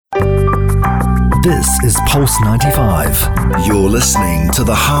This is Pulse 95. You're listening to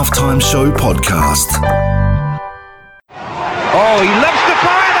the Halftime Show podcast. Oh, he loves to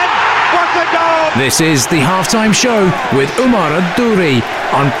fire then! What a goal! This is the Halftime Show with Umar Adouri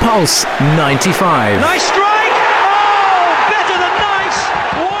on Pulse 95. Nice strike! Oh, better than nice!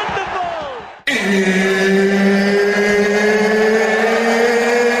 Wonderful!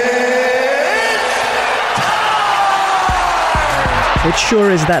 It sure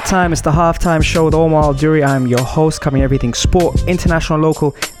is that time. It's the Halftime Show with Omar Al-Duri. I'm your host, covering everything sport, international,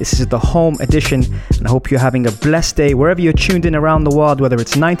 local. This is the home edition, and I hope you're having a blessed day wherever you're tuned in around the world, whether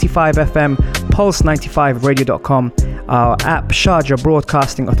it's 95 FM, Pulse95Radio.com, our app, Sharjah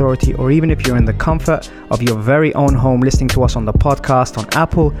Broadcasting Authority, or even if you're in the comfort of your very own home listening to us on the podcast on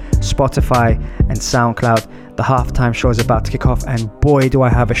Apple, Spotify, and SoundCloud. The Halftime Show is about to kick off, and boy, do I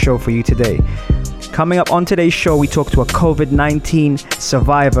have a show for you today. Coming up on today's show, we talk to a COVID-19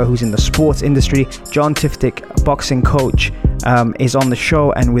 survivor who's in the sports industry. John Tiftik, a boxing coach, is on the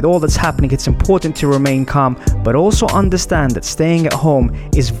show. And with all that's happening, it's important to remain calm, but also understand that staying at home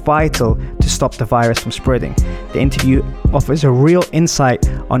is vital to stop the virus from spreading. The interview offers a real insight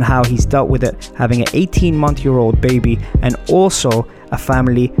on how he's dealt with it, having an 18-month-old baby and also a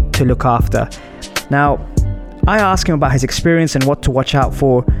family to look after. Now, I asked him about his experience and what to watch out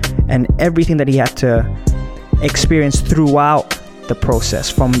for and everything that he had to experience throughout the process,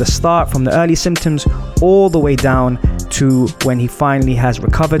 from the start, from the early symptoms, all the way down to when he finally has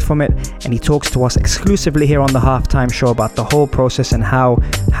recovered from it. And he talks to us exclusively here on the Halftime Show about the whole process and how,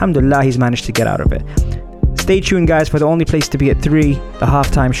 alhamdulillah, he's managed to get out of it. Stay tuned, guys, for the only place to be at 3, the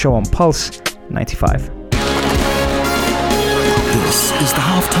Halftime Show on Pulse 95. This is the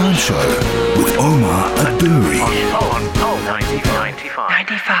Halftime Show with Omar Adouri. On Pulse 95.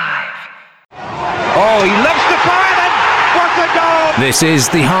 Oh, he loves to fire then! What a goal! This is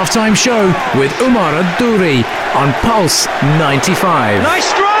the Halftime Show with Umar Adouri on Pulse 95. Nice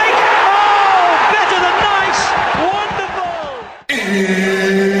strike! Oh, better than nice! Wonderful!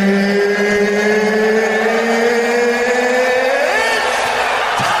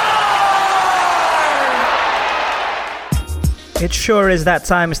 It sure is that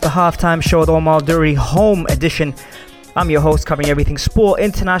time. It's the Halftime Show with Omar Al-Duri, home edition. I'm your host, covering everything sport,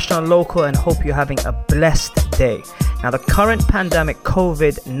 international, local, and hope you're having a blessed day. Now, the current pandemic,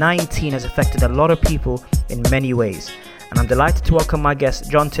 COVID-19, has affected a lot of people in many ways. And I'm delighted to welcome my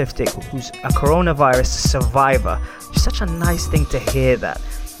guest, John Tiftik, who's a coronavirus survivor. It's such a nice thing to hear that.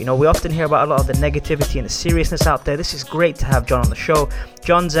 You know, we often hear about a lot of the negativity and the seriousness out there. This is great to have John on the show.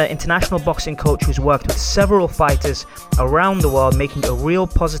 John's an international boxing coach who's worked with several fighters around the world, making a real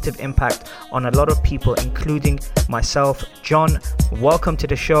positive impact on a lot of people, including myself. John, welcome to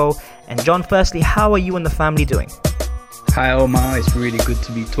the show. And John, firstly, how are you and the family doing? Hi, Omar. It's really good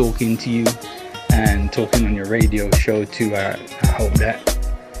to be talking to you and talking on your radio show too. I hope that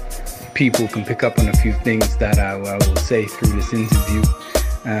people can pick up on a few things that I will say through this interview.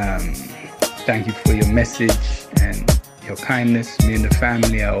 Thank you for your message and your kindness. Me and the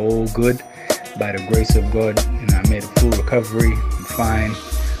family are all good by the grace of God. You know, I made a full recovery. I'm fine.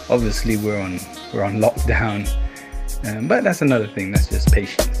 Obviously, we're on lockdown, but that's another thing. That's just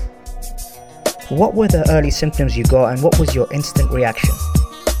patience. What were the early symptoms you got, and what was your instant reaction?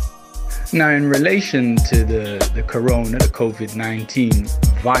 Now, in relation to the corona, the COVID-19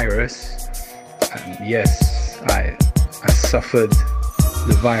 virus, yes, I suffered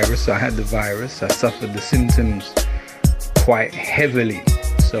the virus. I had the virus. I suffered the symptoms quite heavily,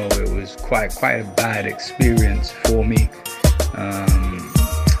 so it was quite a bad experience for me.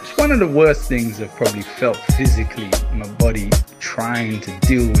 It's one of the worst things I've probably felt physically. My body trying to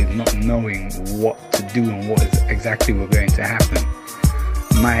deal with not knowing what to do and what is exactly were going to happen.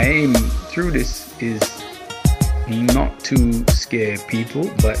 My aim through this is not to scare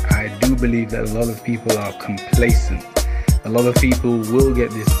people, but I do believe that a lot of people are complacent. A lot of people will get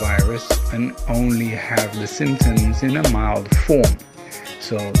this virus and only have the symptoms in a mild form.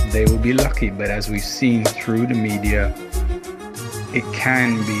 So they will be lucky. But as we've seen through the media, it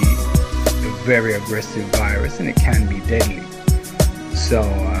can be a very aggressive virus and it can be deadly. So,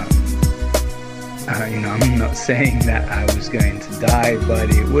 I'm not saying that I was going to die, but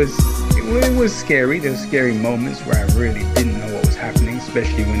it was scary. There were scary moments where I really didn't know what was happening,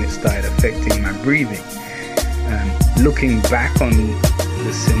 especially when it started affecting my breathing. Looking back on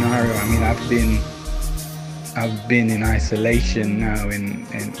the scenario, I mean, I've been in isolation now in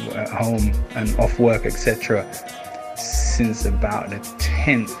at home and off work, etc. since about the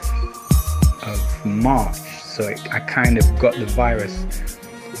 10th of March. So I kind of got the virus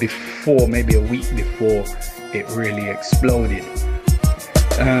before, maybe a week before it really exploded.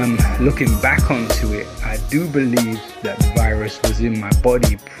 Looking back onto it, I do believe that the virus was in my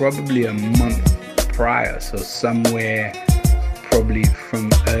body probably a month prior, so somewhere probably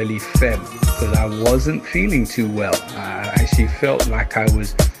from early Feb, because I wasn't feeling too well. I actually felt like I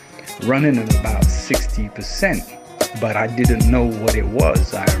was running at about 60%, but I didn't know what it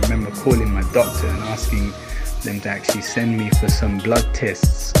was. I remember calling my doctor and asking them to actually send me for some blood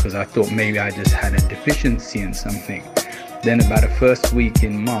tests, because I thought maybe I just had a deficiency in something. Then about the first week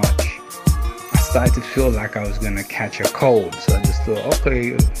in March, I started to feel like I was going to catch a cold. So I just thought,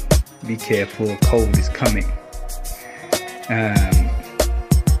 okay, be careful, a cold is coming.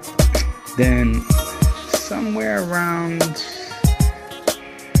 Then somewhere around,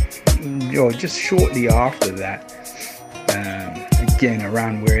 just shortly after that, again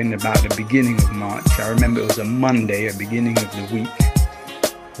around we're in about the beginning of March, I remember it was a Monday, a beginning of the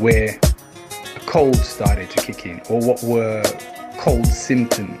week, where a cold started to kick in, or what were cold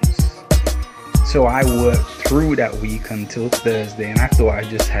symptoms. So I worked through that week until Thursday, and I thought I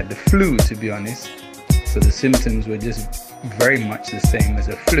just had the flu, to be honest. So the symptoms were just very much the same as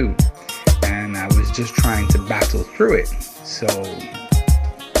a flu, and I was just trying to battle through it. So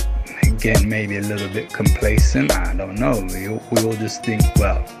again, maybe a little bit complacent, I don't know. We all just think,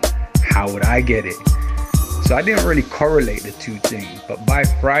 well, how would I get it? So I didn't really correlate the two things, but by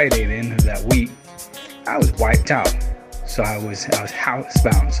Friday, the end of that week, I was wiped out. So I was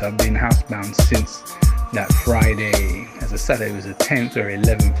housebound. So I've been housebound since that Friday. As I said, it was the 10th or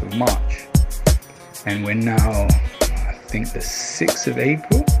 11th of March. And we're now, I think, the 6th of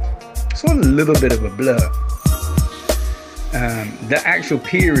April. So a little bit of a blur. The actual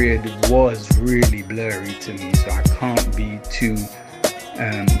period was really blurry to me, so I can't be too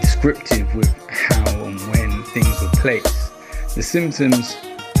descriptive with how and when things were placed. The symptoms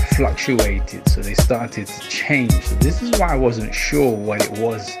fluctuated, so they started to change. So this is why I wasn't sure what it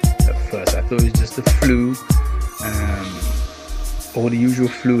was at first. I thought it was just the flu, all the usual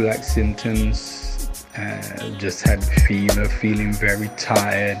flu-like symptoms. Just had fever, feeling very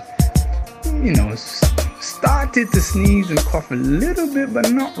tired, started to sneeze and cough a little bit,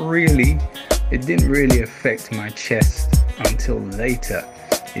 but not really. It didn't really affect my chest until later.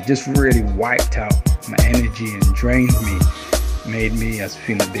 It just really wiped out my energy and drained me, made me, I was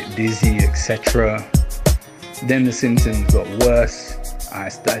feeling a bit dizzy, etc. Then the symptoms got worse. I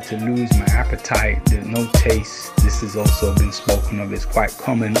started to lose my appetite, there's no taste. This has also been spoken of, it's quite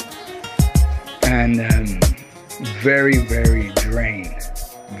common. And very, very drained,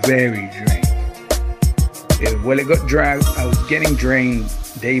 very drained. It got dragged. I was getting drained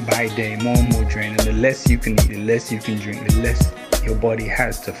day by day, more and more drained. And the less you can eat, the less you can drink, the less your body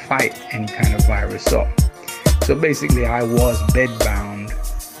has to fight any kind of virus off. So basically, I was bedbound,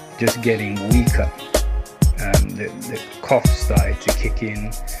 just getting weaker. The cough started to kick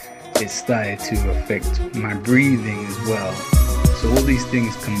in. It started to affect my breathing as well. So all these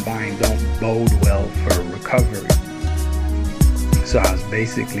things combined don't bode well for recovery. So I was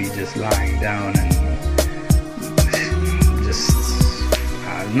basically just lying down and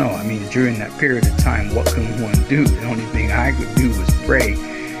I don't know. I mean, during that period of time, what can one do? The only thing I could do was pray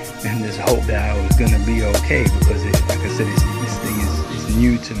and just hope that I was going to be okay, because like I said, this thing is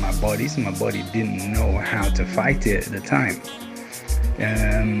new to my body, so my body didn't know how to fight it at the time.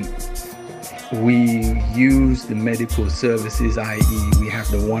 We use the medical services, i.e. we have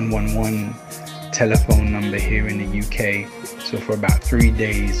the 111 telephone number here in the UK. So for about 3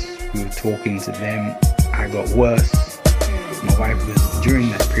 days, we were talking to them. I got worse. My wife was, during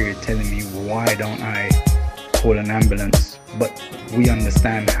that period, telling me, why don't I call an ambulance? But we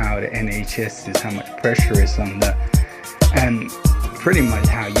understand how the NHS is, how much pressure it's under, and pretty much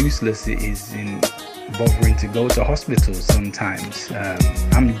how useless it is in bothering to go to hospitals sometimes.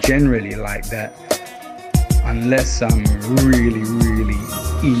 I'm generally like that. Unless I'm really, really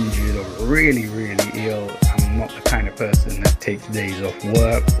injured or really, really ill, I'm not the kind of person that takes days off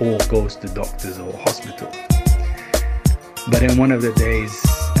work or goes to doctors or hospitals. But in one of the days,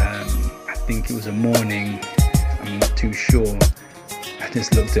 I think it was a morning, I'm not too sure, I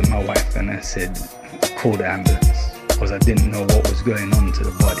just looked at my wife and I said, call the ambulance, because I didn't know what was going on to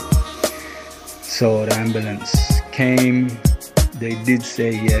the body. So the ambulance came. They did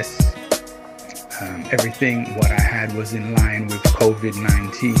say yes. Everything what I had was in line with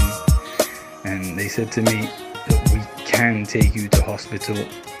COVID-19. And they said to me that we can take you to hospital,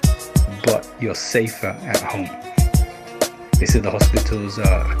 but you're safer at home. They said the hospitals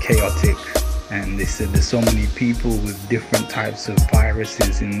are chaotic, and they said there's so many people with different types of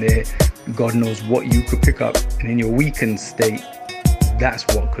viruses in there. God knows what you could pick up, and in your weakened state, that's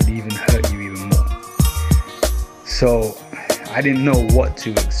what could even hurt you even more. So I didn't know what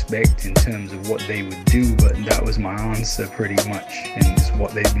to expect in terms of what they would do, but that was my answer pretty much, and it's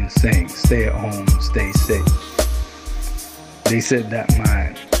what they've been saying: stay at home, stay safe. They said that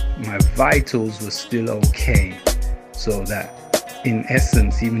my vitals were still okay, so that in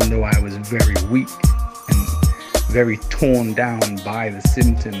essence, even though I was very weak and very torn down by the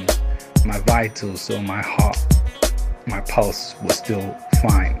symptoms, my vitals, so my heart, my pulse was still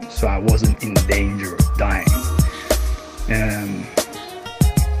fine, so I wasn't in danger of dying.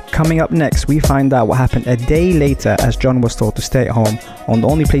 Coming up next, we find out what happened a day later as John was told to stay at home on the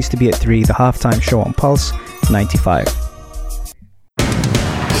only place to be at 3, the halftime show on Pulse 95.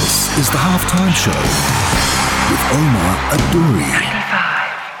 This is the halftime show with Omar Adouri.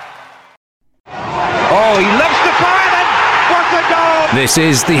 Oh, he loves the fire and what a goal! This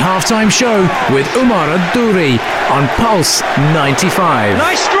is the halftime show with Umar Adouri on Pulse 95.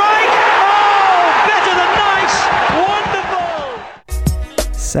 Nice strike! Oh, better than nice!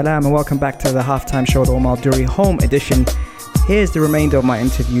 Wonderful! Salam and welcome back to the halftime show with Omar Adouri home edition. Here's the remainder of my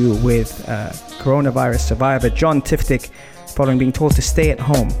interview with coronavirus survivor John Tiftik following being told to stay at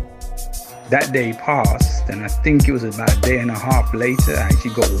home. That day passed, and I think it was about a day and a half later, I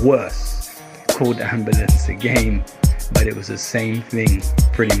actually got worse. Called the ambulance again, but it was the same thing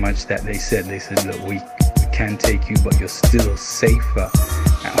pretty much that they said. They said, look, we can take you, but you're still safer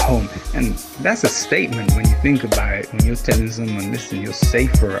at home. And that's a statement when you think about it, when you're telling someone, listen, you're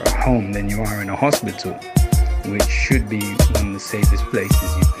safer at home than you are in a hospital, which should be one of the safest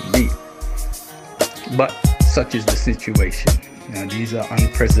places you can be. But such is the situation. Now, these are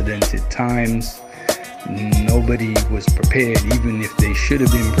unprecedented times. Nobody was prepared. Even if they should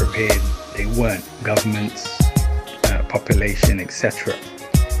have been prepared, they weren't. Governments, population, etc.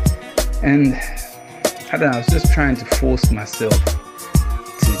 And I don't know, I was just trying to force myself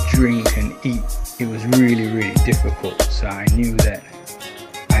to drink and eat. It was really, really difficult. So I knew that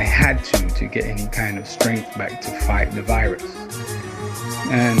I had to get any kind of strength back to fight the virus.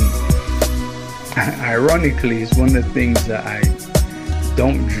 And ironically, it's one of the things that I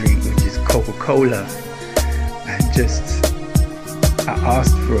don't drink, which is Coca-Cola. I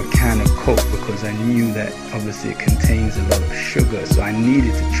asked for a can of Coke because I knew that obviously it contains a lot of sugar, so I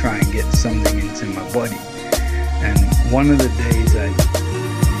needed to try and get something into my body. And one of the days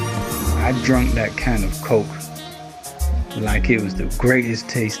I drank that can of Coke like it was the greatest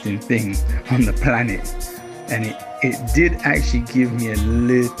tasting thing on the planet, and it did actually give me a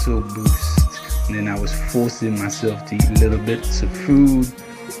little boost. And then I was forcing myself to eat little bits of food,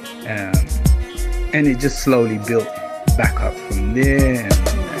 and it just slowly built back up from there. And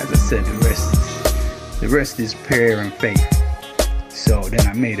as I said, the rest is prayer and faith. So then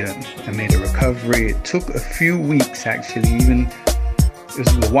I made a recovery. It took a few weeks actually. Even it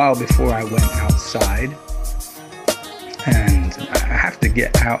was a while before I went outside, and I have to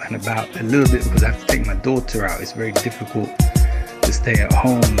get out and about a little bit because I have to take my daughter out. It's very difficult to stay at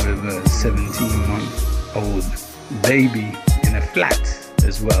home with a 17-month-old baby in a flat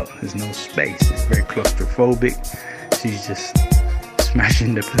as well. There's no space. It's very claustrophobic. She's just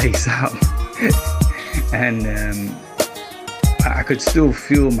smashing the place up. And I could still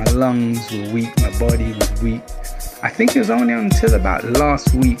feel my lungs were weak, my body was weak. I think it was only until about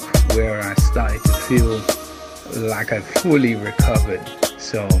last week where I started to feel like I fully recovered.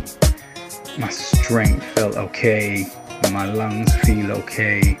 So my strength felt okay, my lungs feel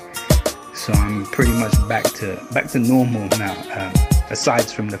okay. So I'm pretty much back to normal now. Aside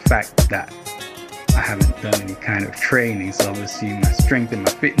from the fact that I haven't done any kind of training, so obviously my strength and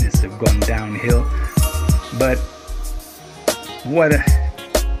my fitness have gone downhill. But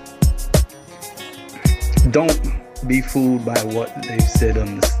don't be fooled by what they've said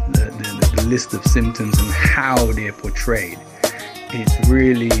on the list of symptoms and how they're portrayed. It's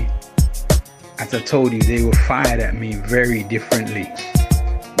really, as I told you, they were fired at me very differently.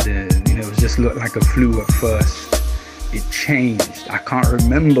 It was just looked like a flu at first. It changed. I can't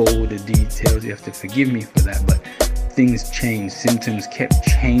remember all the details. You have to forgive me for that, but things changed. Symptoms kept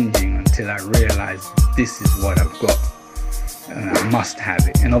changing until I realized this is what I've got, and I must have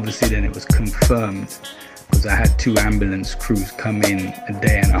it. And obviously then it was confirmed because I had 2 ambulance crews come in a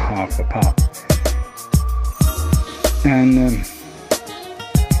day and a half apart. And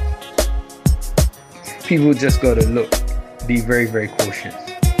people just got to be very, very cautious.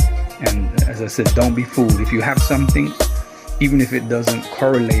 And as I said, don't be fooled. If you have something, even if it doesn't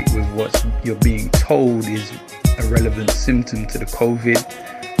correlate with what you're being told is a relevant symptom to the COVID,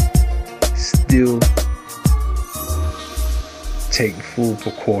 still take full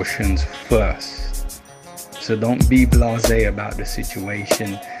precautions first. So don't be blasé about the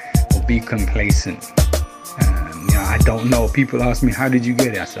situation or be complacent. I I don't know. People ask me, how did you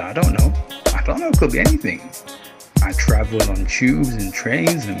get it? I said, I don't know. I don't know. It could be anything. I travel on tubes and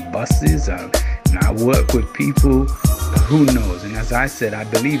trains and buses. And I work with people. Who knows? And as I said, I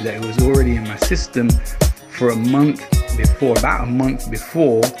believe that it was already in my system for a month before, about a month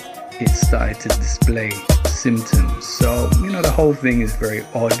before it started to display symptoms. So, the whole thing is very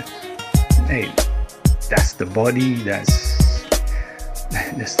odd. Hey, that's the body. That's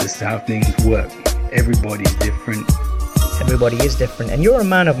just how things work. Everybody's different. Everybody is different. And you're a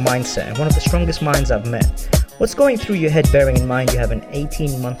man of mindset and one of the strongest minds I've met. What's going through your head bearing in mind you have an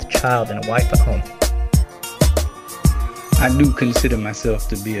 18-month child and a wife at home? I do consider myself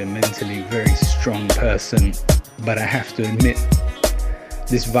to be a mentally very strong person, but I have to admit,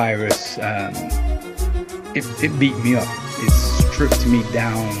 this virus, it beat me up. It stripped me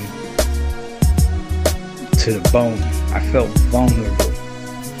down to the bone. I felt vulnerable,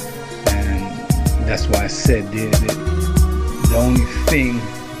 and that's why I said the only thing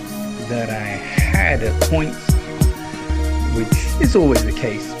that I had at points, which is always the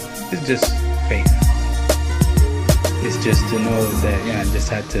case, is just faith. It's just to know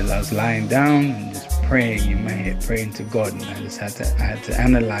that I was lying down and just praying in my head, praying to God, and I had to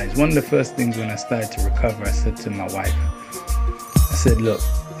analyze. One of the first things when I started to recover, I said to my wife, I said, look,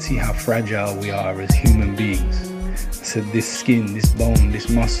 see how fragile we are as human beings. I said, this skin, this bone, this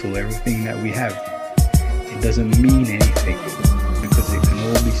muscle, everything that we have, it doesn't mean anything because it can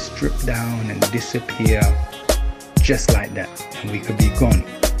all be stripped down and disappear just like that, and we could be gone.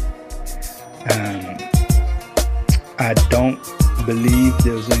 I don't believe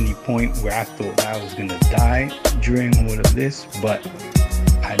there was any point where I thought that I was going to die during all of this, but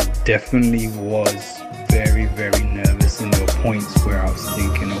I definitely was very, very nervous, and there were points where I was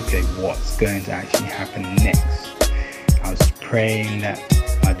thinking, okay, what's going to actually happen next? I was praying that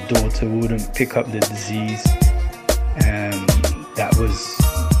my daughter wouldn't pick up the disease, and that was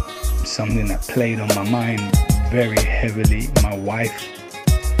something that played on my mind very heavily. My wife,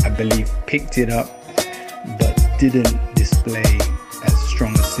 I believe, picked it up, but didn't display as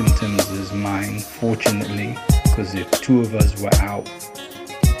strong as symptoms as mine, fortunately, because if two of us were out,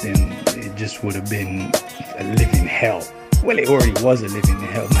 then it just would have been a living hell. Well, it already was a living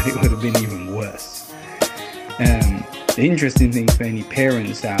hell, but it would have been even worse. The interesting thing for any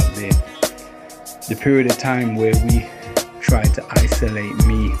parents out there, the period of time where we tried to isolate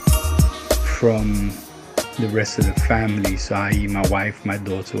me from the rest of the family, so i.e. my wife, my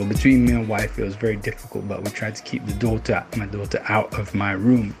daughter, well, between me and wife it was very difficult, but we tried to keep my daughter out of my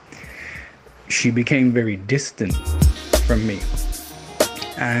room. She became very distant from me,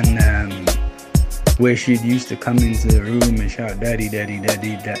 and where she'd used to come into the room and shout daddy, daddy,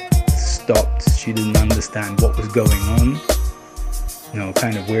 daddy, that stopped. She didn't understand what was going on.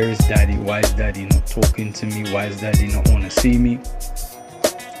 Kind of, where is daddy? Why is daddy not talking to me? Why is daddy not want to see me?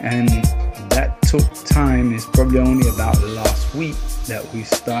 And that took time. It's probably only about last week that we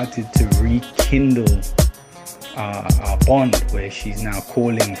started to rekindle our bond, where she's now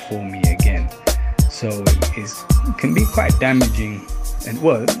calling for me again. So it can be quite damaging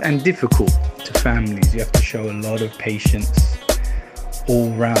and difficult to families. You have to show a lot of patience all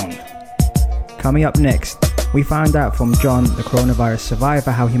round. Coming up next, we found out from John, the coronavirus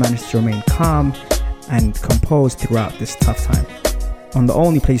survivor, how he managed to remain calm and composed throughout this tough time. On the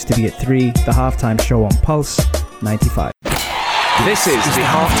only place to be at 3, the Halftime Show on Pulse 95. This is the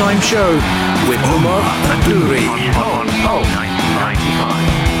Halftime Show with Umar Adouri on Pulse 95.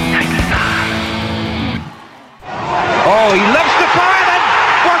 Oh, he loves the fire, then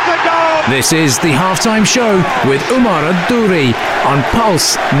what a goal! This is the Halftime Show with Umar Adouri on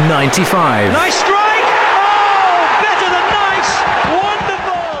Pulse 95. Nice strike! Oh, better than nice!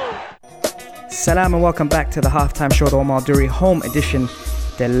 Wonderful! Salam and welcome back to the Halftime Show, the Omar Duri Home Edition.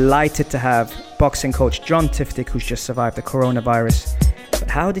 Delighted to have boxing coach John Tiftik, who's just survived the coronavirus. But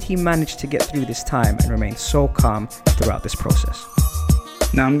how did he manage to get through this time and remain so calm throughout this process?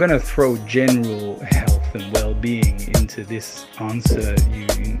 Now I'm going to throw general health and well-being into this answer.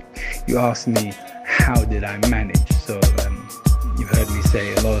 You asked me, how did I manage? So you've heard me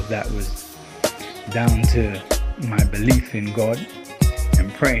say a lot of that was down to my belief in God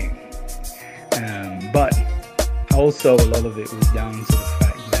and praying. But also a lot of it was down to the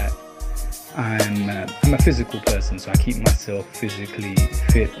fact that I'm a physical person, so I keep myself physically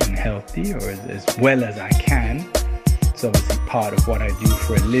fit and healthy, or as well as I can. It's obviously part of what I do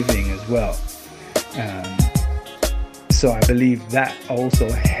for a living as well. So I believe that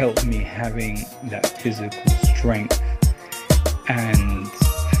also helped me, having that physical strength and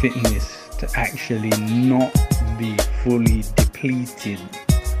fitness to actually not be fully depleted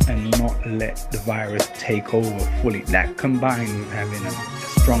and not let the virus take over fully. That combined with having a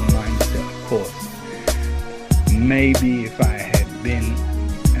strong mindset, of course. Maybe if I had been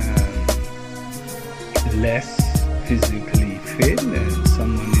less physically fit and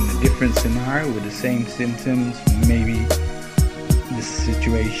someone in a different scenario with the same symptoms, maybe the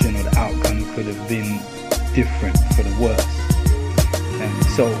situation or the outcome could have been different for the worse. And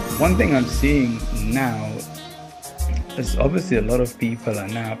so one thing I'm seeing now is obviously a lot of people are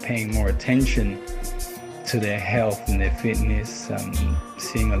now paying more attention to their health and their fitness.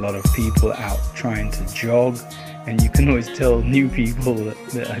 Seeing a lot of people out trying to jog, and you can always tell new people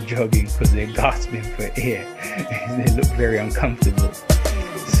that are jogging because they're gasping for air. They look very uncomfortable.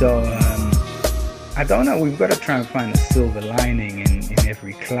 So I don't know, we've got to try and find a silver lining in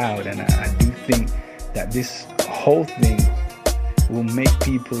every cloud, and I do think that this whole thing will make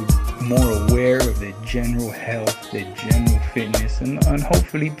people more aware of their general health, their general fitness, and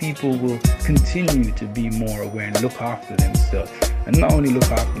hopefully people will continue to be more aware and look after themselves. And not only look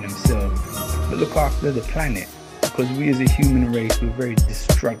after themselves, but look after the planet. Because we as a human race, we're very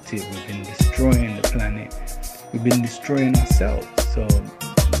destructive. We've been destroying the planet. We've been destroying ourselves. So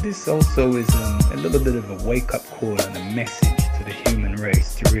this also is a little bit of a wake-up call and a message to the human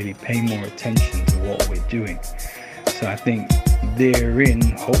race to really pay more attention to what we're doing. So I think therein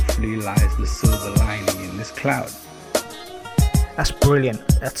hopefully lies the silver lining in this cloud. That's brilliant.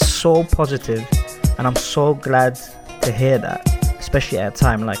 That's so positive, and I'm so glad to hear that, especially at a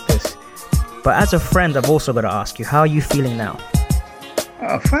time like this. But as a friend, I've also got to ask you, how are you feeling now?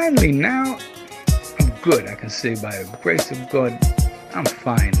 Finally now, I'm good. I can say by the grace of God, I'm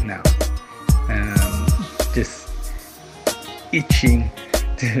fine now. Just itching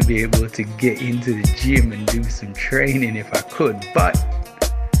to be able to get into the gym and do some training if I could. But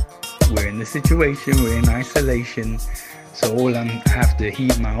we're in the situation, we're in isolation. So all I have to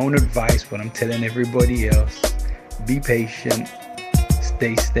heed my own advice, what I'm telling everybody else. Be patient,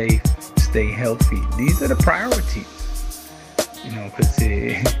 stay safe, stay healthy. These are the priorities, you know, because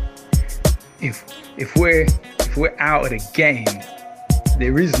if we're out of the game,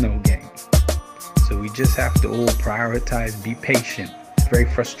 there is no game. So we just have to all prioritize, be patient. It's very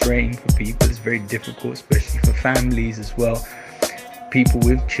frustrating for people. It's very difficult, especially for families as well. People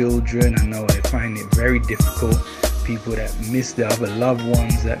with children, I know they find it very difficult. People that miss their other loved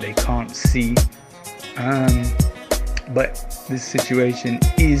ones that they can't see. But this situation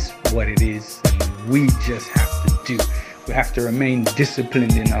is what it is, and we just we have to remain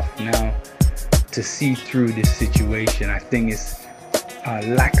disciplined enough now to see through this situation. I think it's our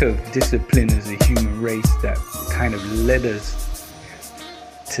lack of discipline as a human race that kind of led us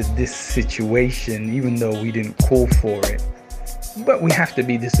to this situation, even though we didn't call for it. But we have to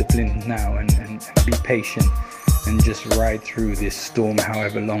be disciplined now and be patient and just ride through this storm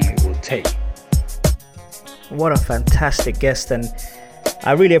however long it will take. What a fantastic guest, and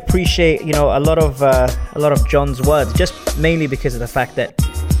I really appreciate, you know, a lot of John's words, just mainly because of the fact that,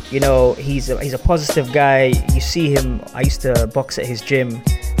 you know, he's a positive guy. You see him. I used to box at his gym.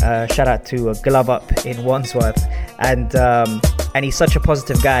 Shout out to Glove Up in Wandsworth, and he's such a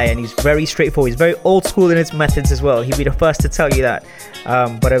positive guy, and he's very straightforward. He's very old school in his methods as well. He'd be the first to tell you that.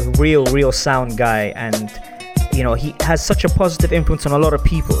 But a real sound guy, and you know, he has such a positive influence on a lot of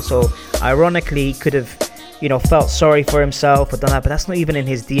people. So ironically, he could have, you know, felt sorry for himself or done that, but that's not even in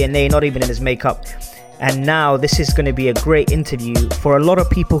his DNA, not even in his makeup. And now this is going to be a great interview for a lot of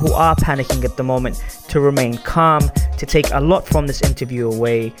people who are panicking at the moment to remain calm, to take a lot from this interview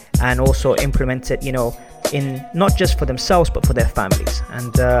away and also implement it, you know, in not just for themselves, but for their families.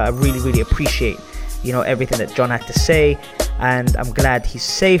 And I really appreciate, you know, everything that John had to say, and I'm glad he's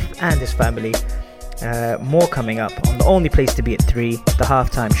safe and his family. More coming up on the only place to be at 3, the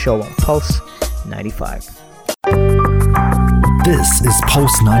Halftime Show on Pulse 95. This is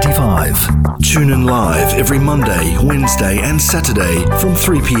Pulse 95. Tune in live every Monday, Wednesday and Saturday from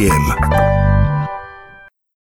 3 p.m.